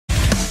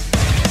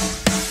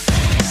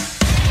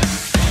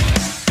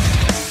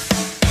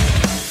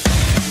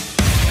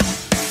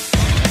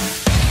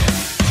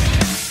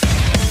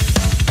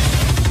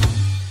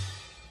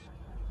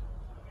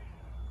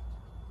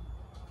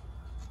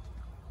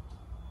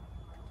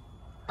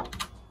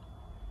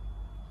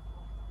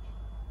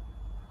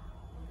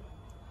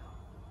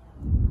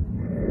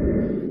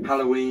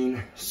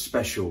Halloween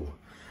special.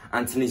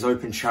 Anthony's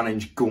Open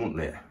Challenge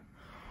Gauntlet.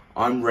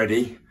 I'm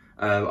ready.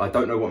 I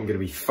don't know what I'm going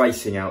to be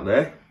facing out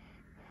there,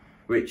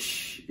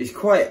 which is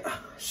quite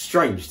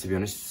strange, to be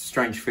honest.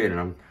 Strange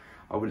feeling.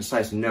 I wouldn't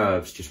say it's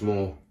nerves, just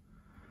more,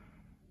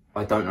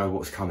 I don't know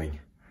what's coming.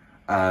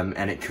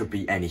 And it could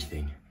be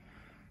anything.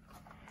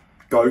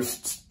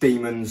 Ghosts,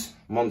 demons,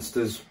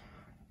 monsters,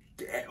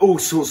 all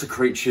sorts of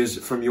creatures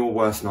from your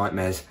worst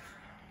nightmares.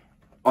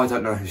 I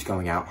don't know who's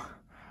going out.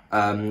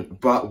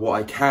 But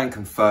what I can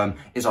confirm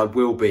is I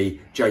will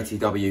be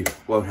JTW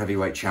World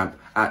Heavyweight Champ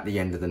at the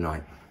end of the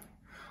night.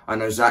 I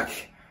know Zach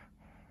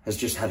has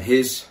just had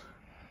his.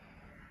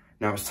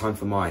 Now it's time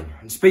for mine.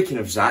 And speaking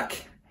of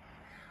Zach,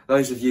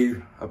 those of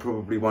you are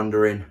probably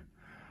wondering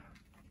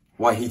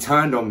why he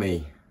turned on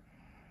me.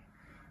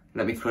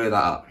 Let me clear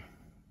that up.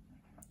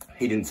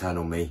 He didn't turn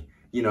on me.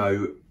 You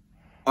know,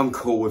 I'm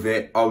cool with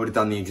it. I would have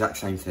done the exact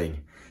same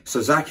thing. So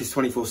Zach is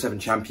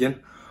 24/7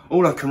 champion.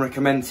 All I can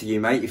recommend to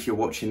you, mate, if you're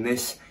watching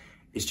this,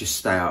 is just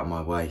stay out of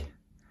my way.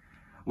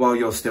 While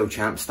you're still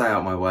champ, stay out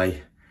of my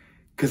way,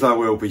 because I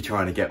will be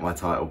trying to get my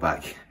title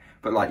back.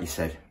 But like you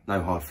said, no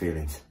hard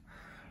feelings.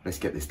 Let's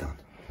get this done.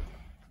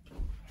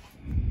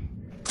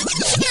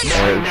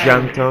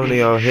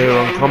 Giantonio here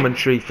on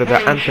commentary for the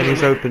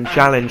Anthony's Open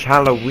Challenge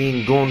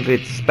Halloween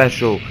Gauntlet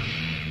special.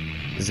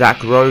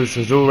 Zach Rose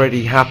has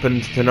already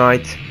happened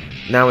tonight.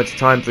 Now it's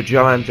time for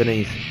Joe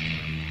Anthony's.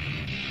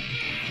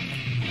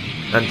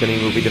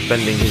 Anthony will be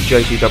defending his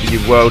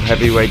JTW World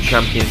Heavyweight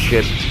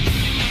Championship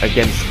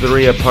against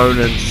 3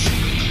 opponents.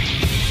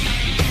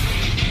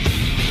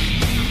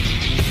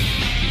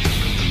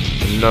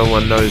 And no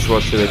one knows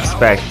what to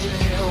expect.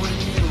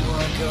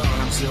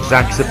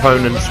 Zach's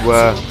opponents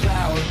were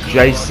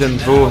Jason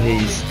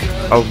Voorhees,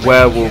 a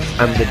werewolf,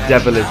 and the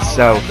devil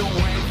itself.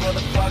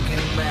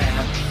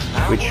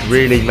 Which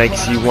really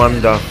makes you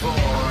wonder,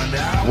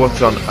 what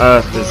on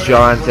earth does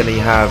Joe Anthony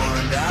have?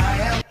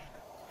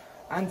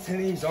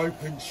 Anthony's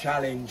Open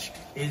Challenge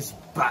is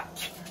back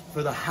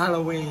for the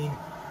Halloween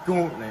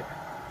Gauntlet.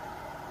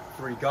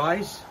 3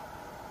 guys,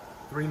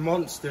 3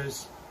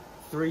 monsters,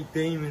 3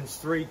 demons,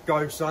 3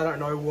 ghosts. I don't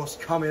know what's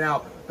coming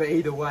out, but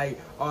either way,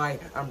 I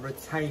am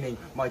retaining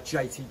my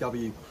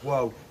JTW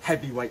World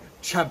Heavyweight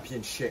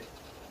Championship.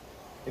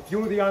 If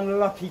you're the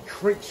unlucky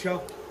creature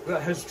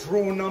that has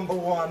drawn number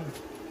 1,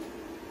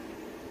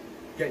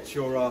 get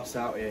your ass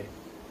out here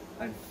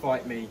and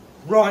fight me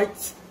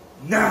right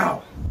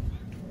now.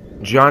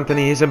 Joe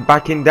Anthony isn't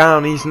backing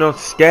down, he's not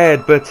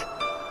scared, but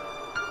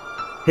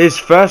his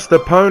first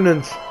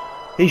opponent,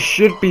 he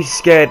should be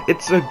scared.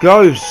 It's a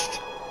ghost,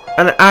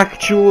 an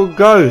actual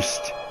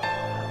ghost.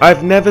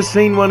 I've never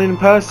seen one in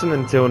person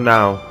until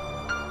now.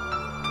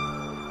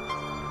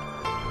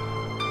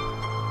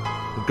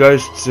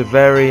 Ghosts are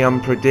very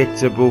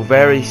unpredictable,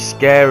 very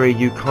scary.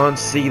 You can't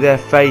see their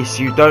face,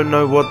 you don't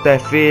know what they're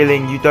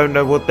feeling, you don't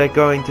know what they're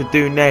going to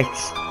do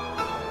next.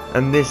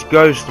 And this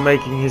ghost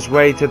making his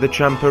way to the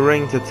Champa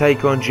ring to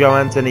take on Joe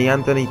Anthony.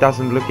 Anthony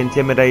doesn't look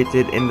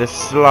intimidated in the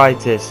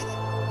slightest.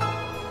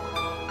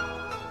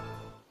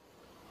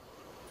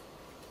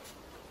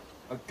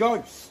 A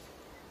ghost.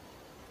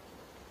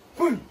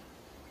 Boom.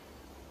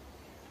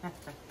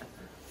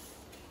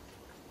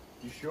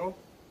 You sure?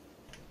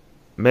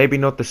 Maybe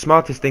not the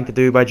smartest thing to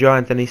do by Joe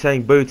Anthony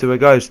saying boo to a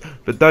ghost,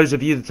 but those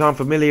of you that aren't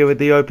familiar with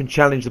the Open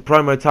Challenge, the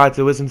promo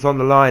title isn't on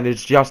the line,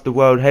 it's just the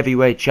World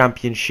Heavyweight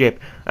Championship.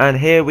 And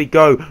here we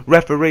go,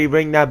 referee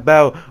ring that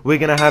bell, we're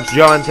going to have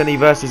Joe Anthony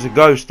versus a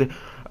ghost.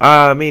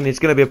 I mean, it's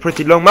going to be a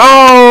pretty long...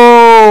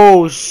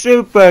 Oh!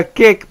 Super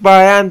kick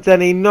by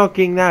Anthony,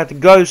 knocking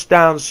that ghost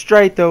down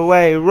straight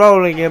away,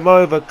 rolling him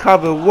over,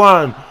 cover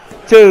 1,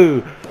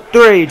 2,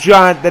 3. Joe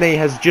Anthony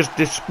has just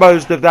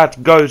disposed of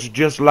that ghost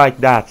just like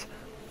that.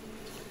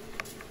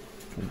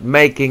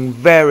 Making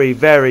very,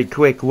 very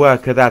quick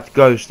work of that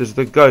ghost as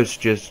the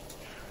ghost just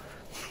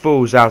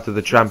falls out of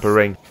the Champa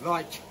ring.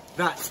 Like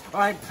that.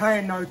 I ain't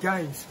playing no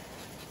games.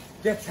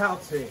 Get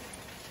out here.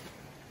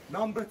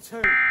 Number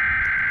 2.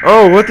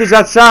 Oh, what does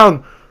that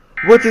sound?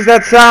 What is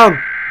that sound?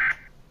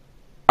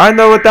 I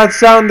know what that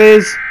sound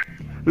is.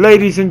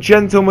 Ladies and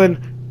gentlemen,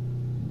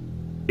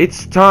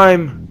 it's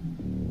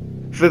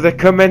time for the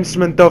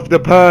commencement of the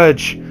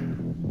purge.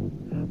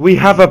 We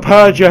have a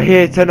purger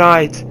here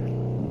tonight.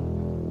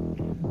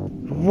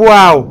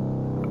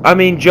 Wow! I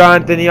mean, Joe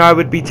Anthony, I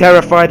would be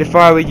terrified if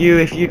I were you.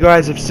 If you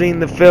guys have seen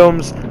the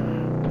films,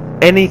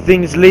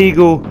 anything's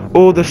legal,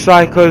 all the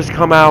psychos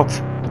come out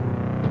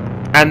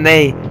and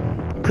they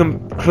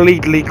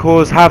completely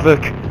cause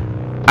havoc.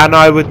 And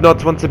I would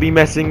not want to be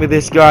messing with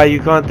this guy.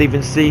 You can't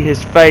even see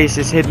his face,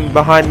 it's hidden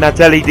behind that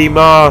LED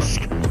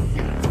mask.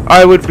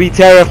 I would be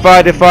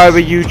terrified if I were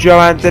you, Joe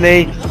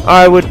Anthony.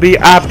 I would be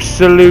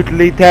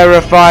absolutely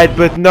terrified,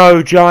 but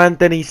no, Joe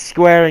Anthony's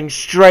squaring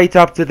straight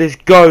up to this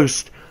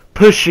ghost,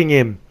 pushing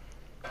him.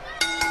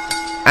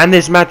 And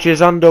this match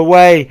is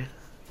underway.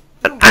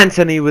 And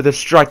Anthony with a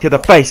strike to the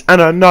face, and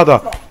another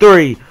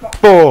 3,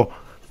 4,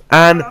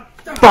 and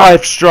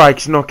 5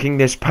 strikes, knocking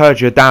this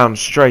purger down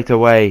straight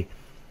away.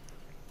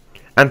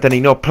 Anthony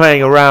not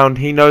playing around.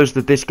 He knows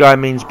that this guy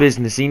means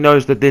business. He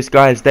knows that this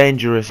guy is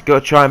dangerous. Got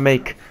to try and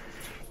make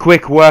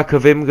quick work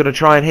of him. Going to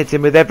try and hit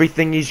him with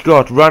everything he's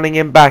got. Running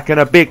him back, and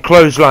a big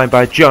clothesline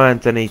by Joe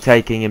Anthony,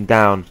 taking him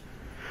down.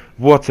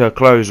 What a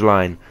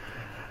clothesline.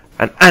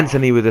 And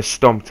Anthony with a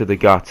stomp to the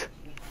gut.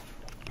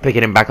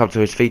 Picking him back up to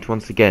his feet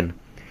once again.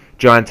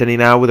 Joe Anthony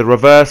now with a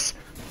reverse.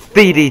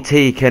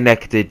 DDT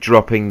connected,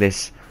 dropping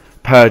this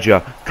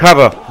Persia.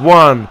 Cover.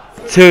 1,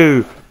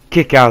 2.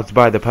 Kick out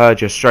by the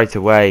Persia straight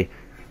away.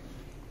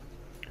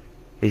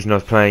 He's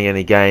not playing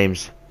any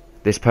games.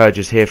 This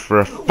Persia's here for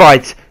a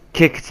fight.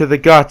 Kick to the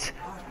gut.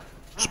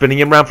 Spinning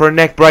him round for a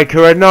neck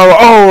breaker. And no.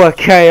 Oh, a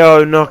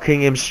KO,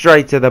 knocking him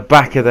straight to the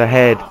back of the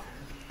head.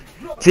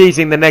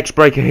 Teasing the neck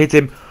breaker, hit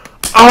him.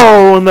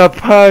 Oh, and the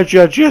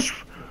Persia just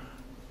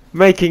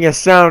making a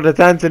sound at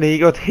Anthony. He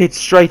got hit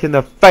straight in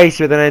the face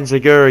with an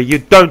enziguri. You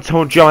don't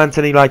taunt Joe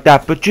Anthony like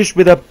that, but just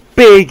with a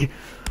big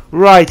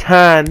right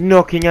hand,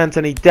 knocking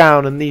Anthony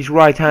down, and these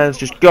right hands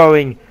just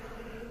going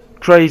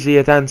crazy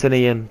at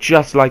Anthony, and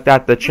just like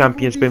that, the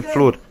champion's been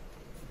floored.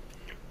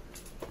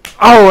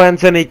 Oh,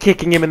 Anthony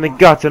kicking him in the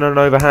gut and an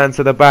overhand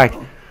to the back.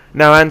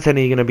 Now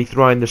Anthony going to be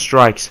throwing the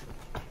strikes.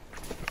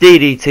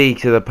 DDT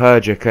to the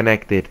Persia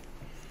connected,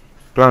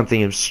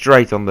 planting him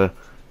straight on the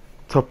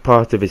top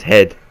part of his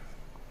head.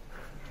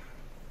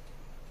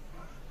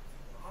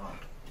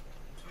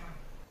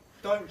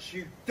 Don't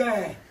you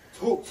dare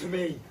talk to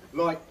me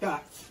like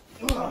that.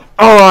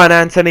 Oh, and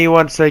Anthony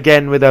once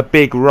again with a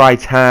big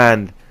right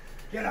hand.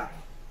 Get up.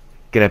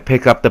 Gonna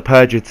pick up the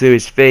Persia to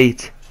his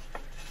feet.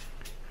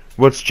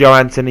 What's Joe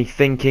Anthony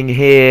thinking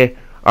here?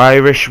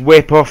 Irish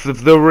whip off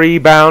of the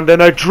rebound,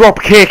 and a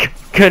drop kick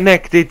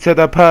connected to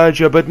the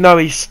Persia, but no,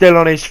 he's still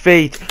on his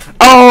feet.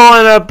 Oh,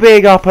 and a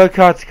big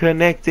uppercut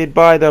connected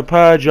by the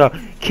Persia.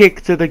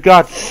 Kick to the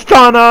gut.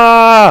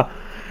 Stunner!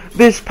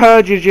 This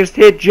Persia just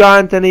hit Joe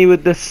Anthony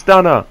with the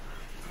stunner.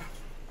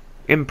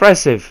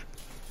 Impressive.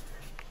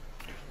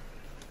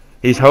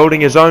 He's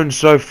holding his own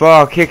so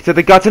far. Kick to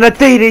the gut and a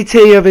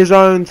DDT of his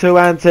own to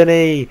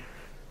Anthony.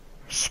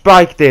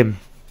 Spiked him.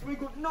 We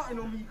got nothing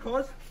on me,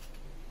 cuz.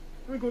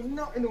 We got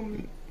nothing on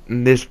me.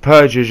 And this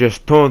Persia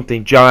just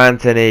taunting Joe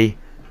Anthony.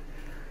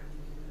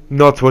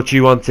 Not what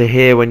you want to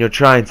hear when you're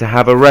trying to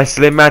have a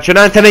wrestling match. And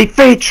Anthony,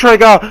 feet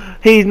trigger.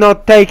 He's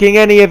not taking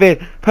any of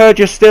it.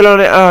 Persia still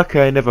on it.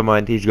 Okay, never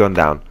mind. He's gone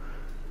down.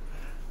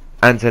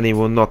 Anthony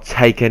will not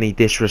take any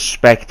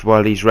disrespect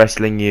while he's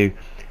wrestling you.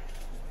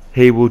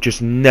 He will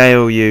just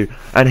nail you.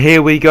 And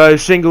here we go.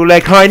 Single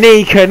leg high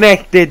knee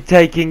connected.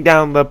 Taking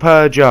down the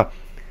Persia.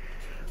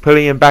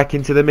 Pulling him back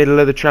into the middle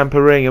of the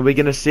tramper ring. And we're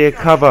going to see a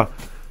cover.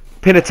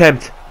 Pin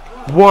attempt.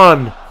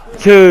 1,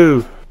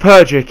 2.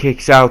 Persia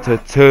kicks out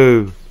at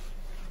 2.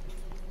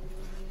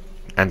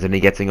 Anthony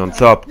getting on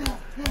top.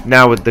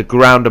 Now with the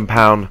ground and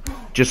pound.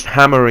 Just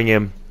hammering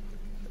him.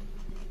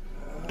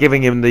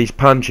 Giving him these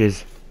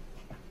punches.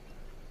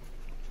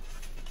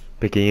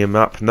 Picking him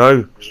up.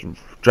 No.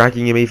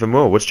 Dragging him even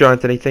more. What's Joe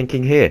Anthony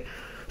thinking here?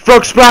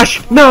 Frog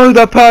splash! No,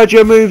 the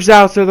Persia moves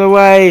out of the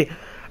way.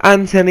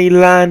 Anthony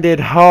landed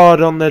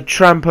hard on the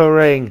tramper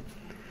ring.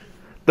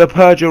 The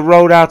Persia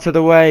rolled out of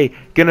the way.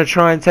 Gonna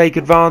try and take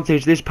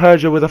advantage. This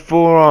Persia with a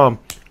forearm.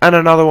 And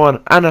another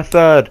one. And a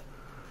third.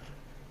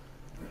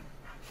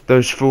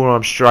 Those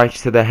forearm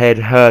strikes to the head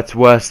hurt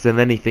worse than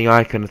anything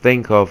I can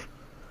think of.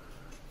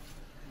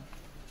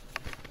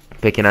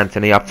 Picking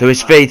Anthony up to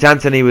his feet.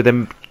 Anthony with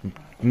a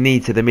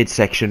knee to the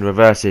midsection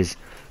reverses.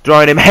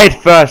 Throwing him head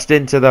first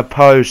into the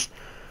post.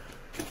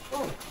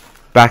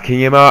 Backing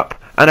him up.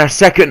 And a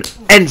second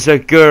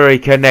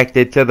enziguri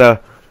connected to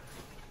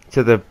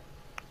the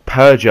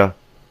Persia.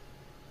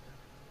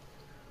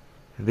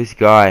 This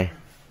guy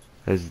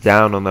is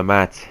down on the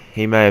mat.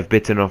 He may have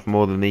bitten off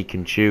more than he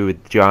can chew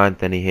with Joe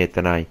Anthony here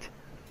tonight.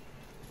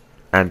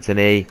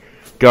 Anthony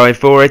going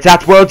for it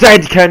at World's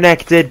End,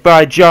 connected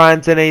by Joe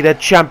Anthony, the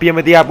champion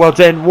with the at World's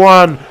End.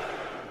 1.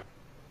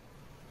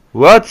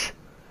 What?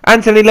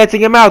 Anthony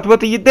letting him out.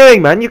 What are you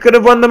doing, man? You could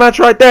have won the match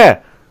right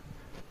there.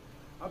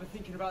 I've been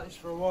thinking about this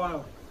for a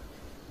while.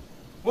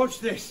 Watch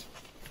this.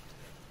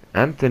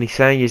 Anthony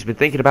saying he's been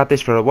thinking about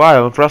this for a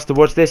while, and for us to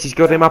watch this, he's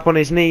got him up on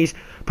his knees,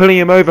 pulling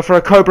him over for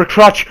a Cobra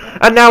Clutch,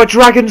 and now a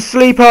Dragon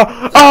Sleeper.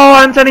 Oh,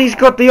 Anthony's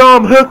got the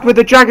arm hooked with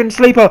the Dragon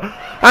Sleeper,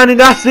 and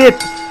that's it.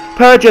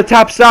 Persia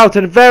taps out,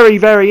 and very,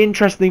 very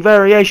interesting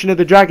variation of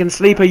the Dragon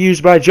Sleeper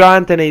used by Joe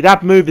Anthony.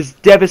 That move is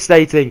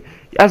devastating.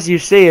 As you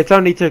see, it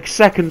only took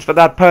seconds for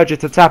that Persia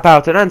to tap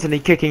out, and Anthony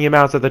kicking him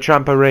out of the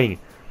tramper ring.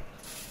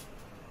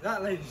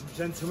 That, ladies and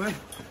gentlemen,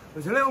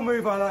 was a little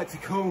move I like to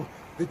call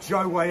the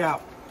Joe way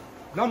out.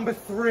 Number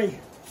 3.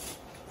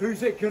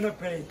 Who's it gonna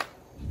be?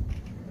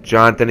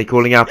 Joe Anthony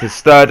calling out his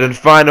third and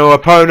final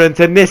opponent,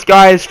 and this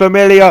guy is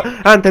familiar.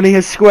 Anthony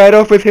has squared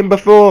off with him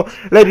before.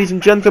 Ladies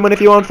and gentlemen, if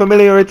you aren't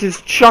familiar, it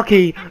is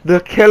Chucky, the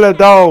Killer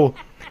Doll.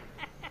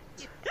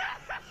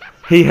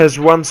 He has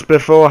once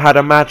before had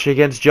a match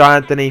against Joe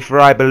Anthony for,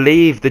 I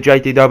believe, the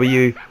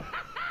JTW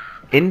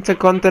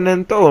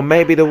Intercontinental or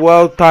maybe the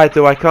world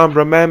title, I can't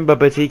remember,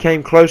 but he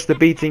came close to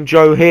beating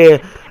Joe here,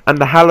 and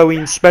the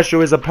Halloween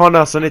special is upon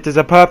us, and it is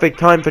a perfect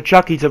time for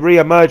Chucky to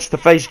re-emerge to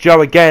face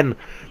Joe again,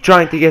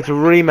 trying to get a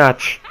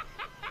rematch.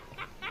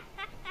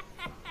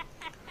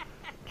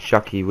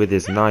 Chucky with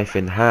his knife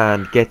in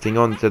hand, getting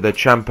onto the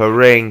Ciampa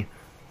ring.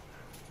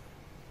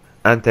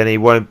 Anthony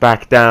won't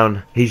back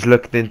down. He's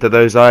looked into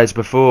those eyes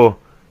before,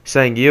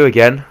 saying, "You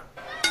again?"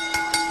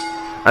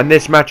 And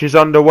this match is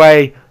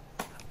underway.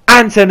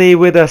 Anthony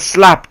with a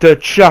slap to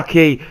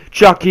Chucky.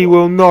 Chucky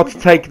will not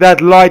take that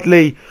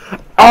lightly.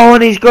 Oh,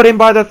 and he's got him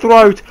by the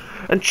throat.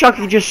 And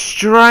Chucky just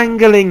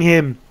strangling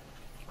him.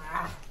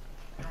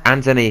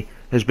 Anthony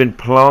has been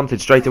planted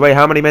straight away.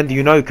 How many men do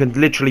you know can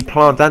literally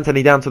plant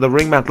Anthony down to the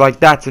ring mat like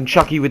that? And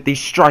Chucky with these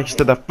strikes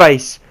to the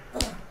face.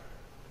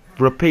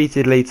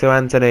 Repeatedly to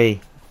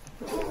Anthony.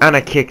 And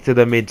a kick to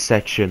the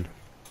midsection.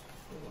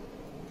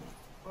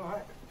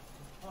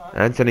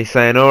 Anthony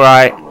saying,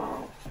 "Alright."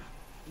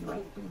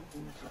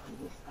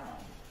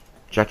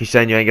 Chucky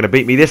saying, "You ain't going to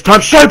beat me this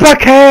time." Super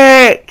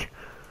kick!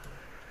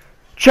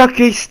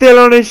 Chucky still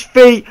on his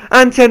feet.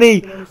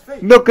 Anthony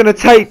not going to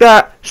take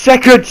that.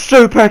 Second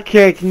super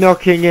kick,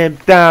 knocking him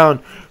down.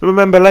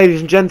 Remember,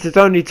 ladies and gents, it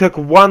only took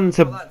one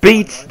to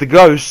beat the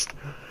Ghost.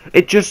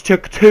 It just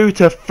took two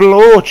to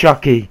floor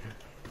Chucky.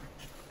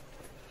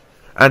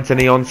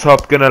 Anthony on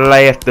top, going to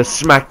lay the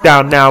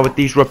smackdown now with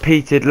these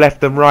repeated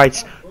left and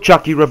rights.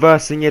 Chucky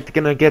reversing it,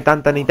 going to get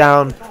Anthony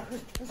down.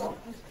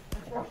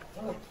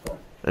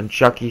 And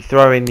Chucky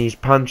throwing these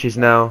punches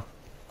now.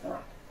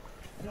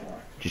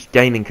 Just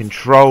gaining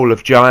control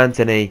of Joe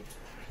Anthony.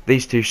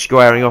 These two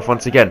squaring off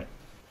once again.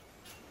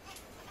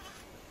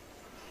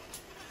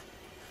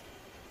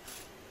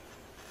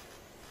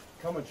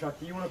 Come on,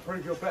 Chucky, you want to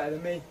prove you're better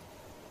than me?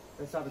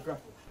 Let's have a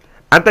grapple.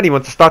 Anthony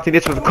wants to start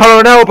this with a collar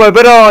and elbow,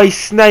 but oh, he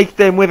snaked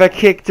him with a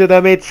kick to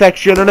the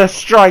midsection and a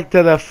strike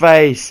to the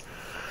face.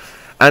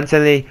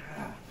 Anthony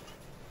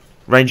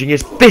ranging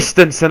his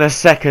distance and a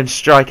second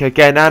strike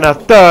again and a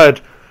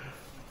third.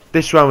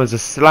 This one was a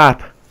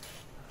slap.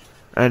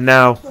 And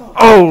now,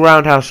 oh,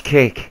 roundhouse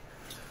kick.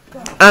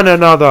 And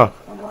another.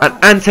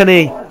 And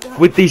Anthony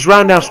with these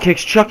roundhouse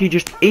kicks, Chucky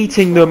just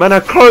eating them. And a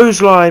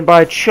clothesline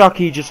by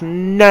Chucky just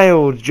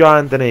nailed Joe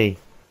Anthony.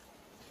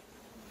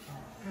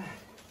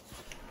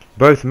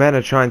 Both men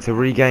are trying to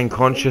regain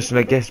consciousness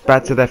and get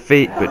back to their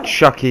feet, but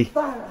Chucky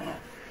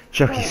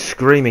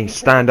screaming,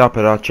 "Stand up"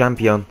 at our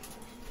champion.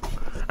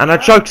 And a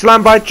choke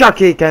slam by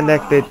Chucky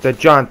connected to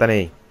Joe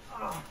Anthony.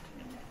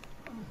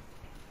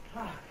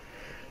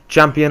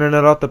 Champion in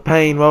a lot of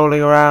pain,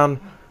 rolling around.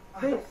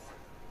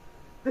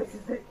 This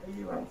is it for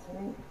you,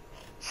 Anthony.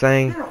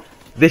 Saying,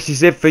 "This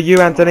is it for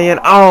you, Anthony." And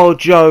oh,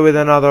 Joe with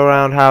another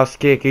roundhouse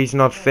kick. He's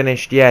not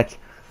finished yet.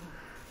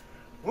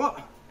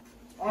 What?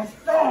 I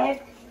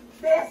said,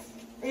 this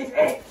is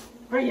it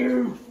for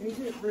you. Is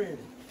it really?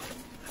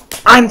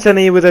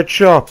 Anthony with a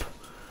chop.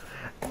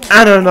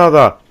 And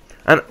another.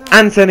 And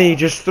Anthony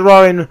just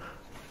throwing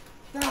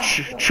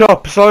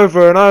chops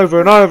over and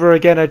over and over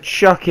again at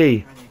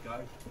Chucky.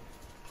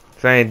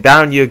 Saying,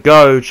 "Down you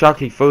go."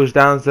 Chucky falls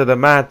down to the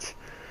mat.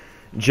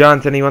 Joe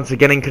Anthony once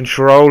again in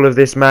control of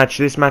this match.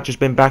 This match has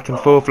been back and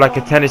forth like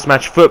a tennis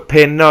match. Foot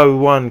pin, no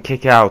one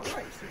kick out.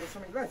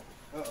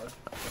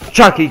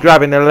 Chucky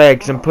grabbing the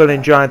legs and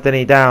pulling Joe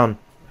Anthony down.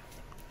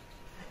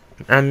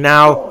 And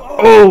now,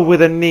 oh,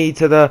 with a knee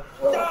to the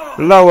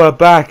lower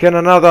back and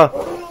another,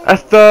 a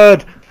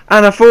third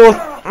and a fourth.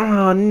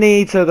 Oh,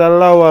 knee to the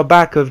lower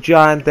back of Joe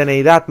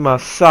Anthony. That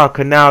must suck.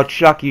 And now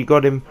Chucky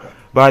got him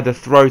by the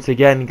throat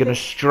again, gonna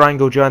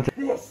strangle Joe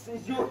Anthony. This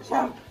is your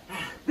champ.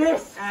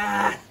 This.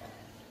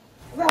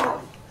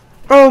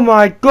 Oh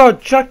my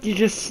God! Chucky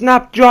just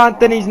snapped Joe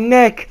Anthony's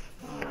neck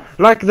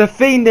like the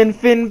Fiend in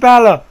Finn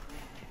Balor.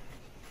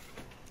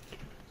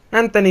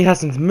 Anthony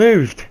hasn't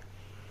moved.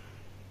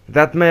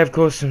 That may have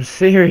caused some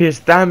serious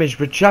damage,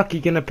 but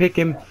Chucky gonna pick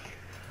him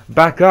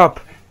back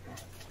up.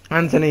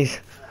 Anthony's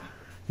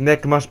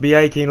neck must be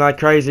aching like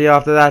crazy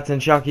after that,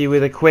 and Chucky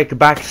with a quick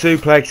back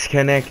suplex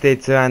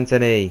connected to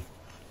Anthony.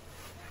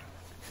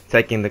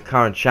 Taking the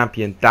current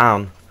champion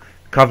down.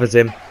 Covers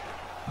him.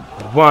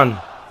 1,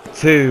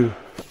 2.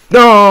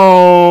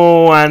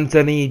 No!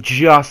 Anthony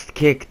just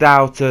kicked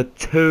out at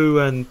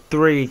 2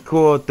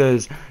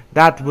 3/4.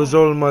 That was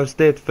almost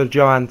it for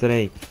Joe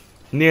Anthony.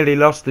 Nearly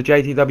lost the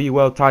JTW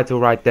World title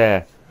right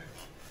there.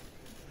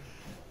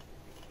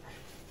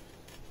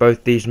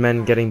 Both these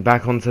men getting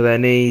back onto their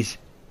knees.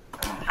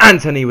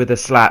 Anthony with a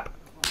slap.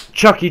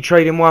 Chucky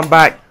trading one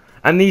back.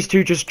 And these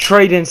two just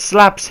trading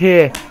slaps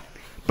here.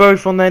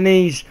 Both on their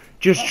knees.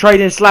 Just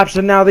trading slaps,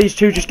 and now these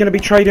two just going to be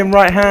trading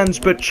right hands,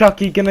 but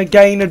Chucky going to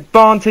gain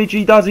advantage.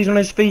 He does, he's on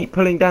his feet,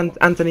 pulling down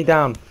Anthony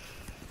down.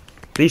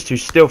 These two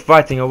still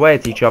fighting away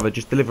at each other,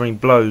 just delivering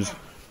blows.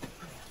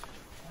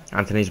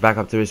 Anthony's back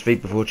up to his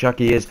feet before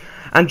Chucky is.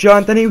 And Joe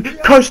Anthony,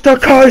 coast to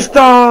coast,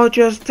 oh,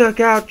 just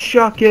took out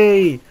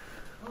Chucky.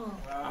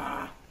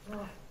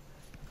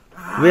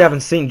 We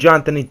haven't seen Joe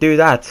Anthony do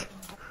that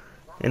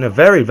in a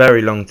very,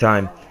 very long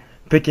time.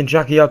 Picking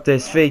Chucky up to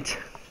his feet.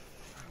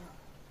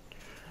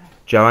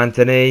 Joe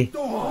Anthony,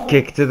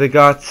 kick to the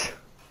gut.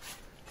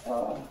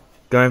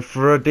 Going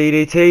for a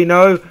DDT,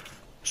 no.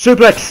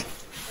 Suplex!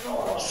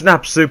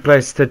 Snap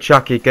suplex to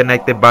Chucky,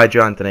 connected by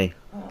Joe Anthony.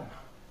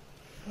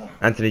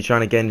 Anthony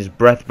trying to gain his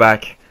breath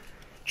back.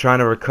 Trying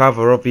to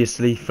recover,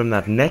 obviously, from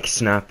that neck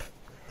snap.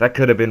 That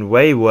could have been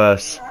way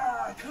worse.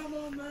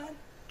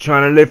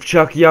 Trying to lift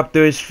Chucky up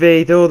to his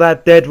feet. All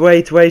that dead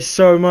weight weighs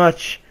so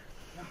much.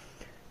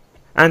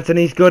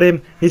 Anthony's got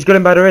him. He's got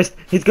him by the wrist.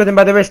 He's got him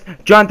by the wrist.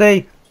 Joe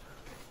Anthony.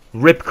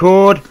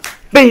 Ripcord.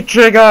 Beat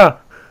trigger.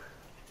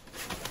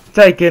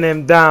 Taking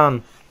him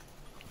down.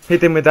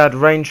 Hit him with that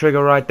rain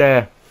trigger right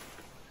there.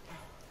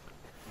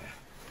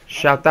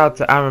 Shout out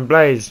to Aaron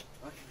Blaze.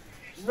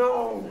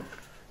 No!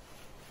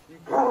 You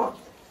can't!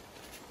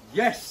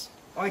 Yes,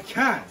 I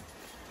can.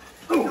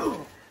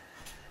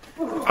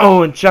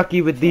 Oh, and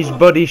Chucky with these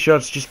body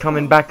shots just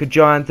coming back at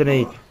Joe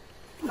Anthony.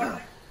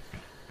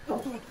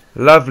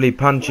 Lovely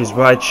punches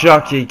by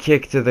Chucky,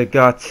 kick to the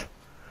gut.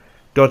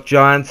 Got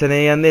Joe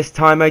Anthony, and this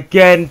time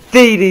again,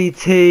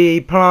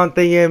 DDT,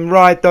 planting him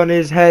right on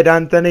his head.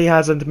 Anthony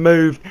hasn't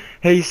moved.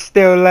 He's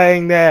still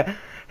laying there,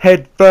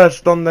 head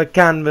first on the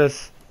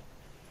canvas.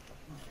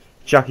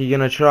 Chucky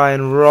gonna try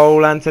and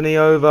roll Anthony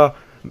over.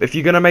 If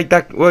you're gonna make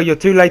that, well, you're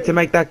too late to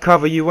make that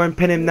cover. You won't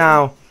pin him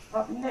now.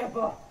 I've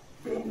never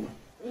been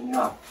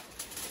enough.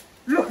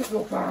 Look at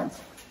your fans.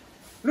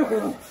 Look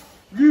at them.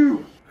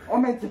 You are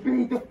meant to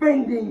be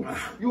defending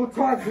your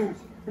titles,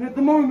 and at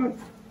the moment,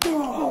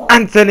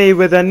 Anthony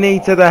with a knee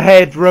to the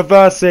head,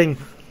 reversing.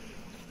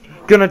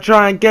 Gonna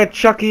try and get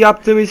Chucky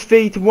up to his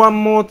feet one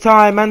more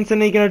time.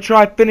 Anthony gonna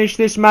try finish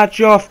this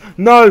match off.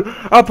 No,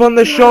 up on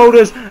the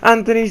shoulders.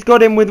 Anthony's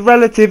got him with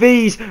relative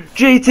ease.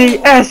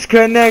 GTS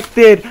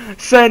connected,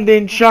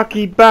 sending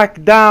Chucky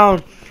back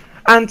down.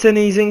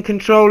 Anthony's in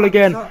control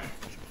again.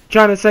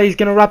 Trying to say he's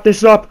gonna wrap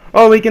this up.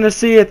 Oh, we're gonna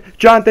see it.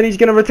 Joe Anthony's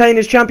gonna retain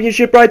his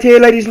championship right here,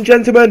 ladies and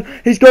gentlemen.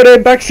 He's got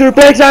him back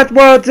suplex at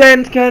World's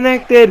End,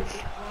 connected.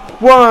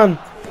 1,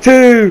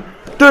 2,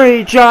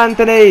 3. Joe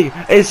Anthony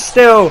is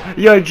still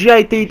your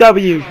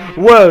JTW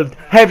World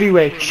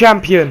Heavyweight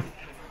Champion.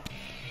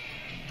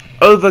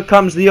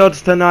 Overcomes the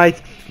odds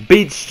tonight.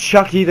 Beats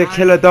Chucky the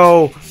Killer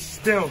Doll.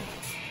 Still,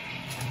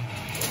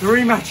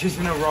 3 matches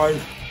in a row.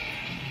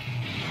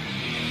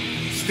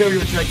 Still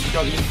your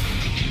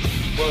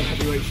JTW World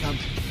Heavyweight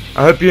Champion.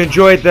 I hope you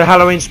enjoyed the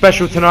Halloween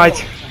special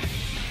tonight.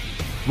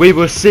 We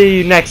will see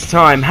you next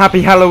time.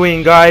 Happy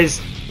Halloween,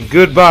 guys.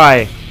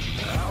 Goodbye.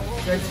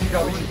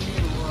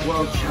 JTW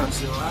World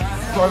Champion,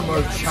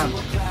 promo champ.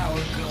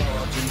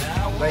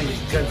 Ladies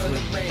and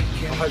gentlemen, I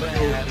hope you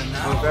all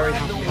have a very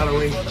happy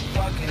Halloween,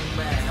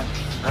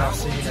 and I'll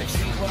see you next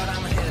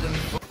time.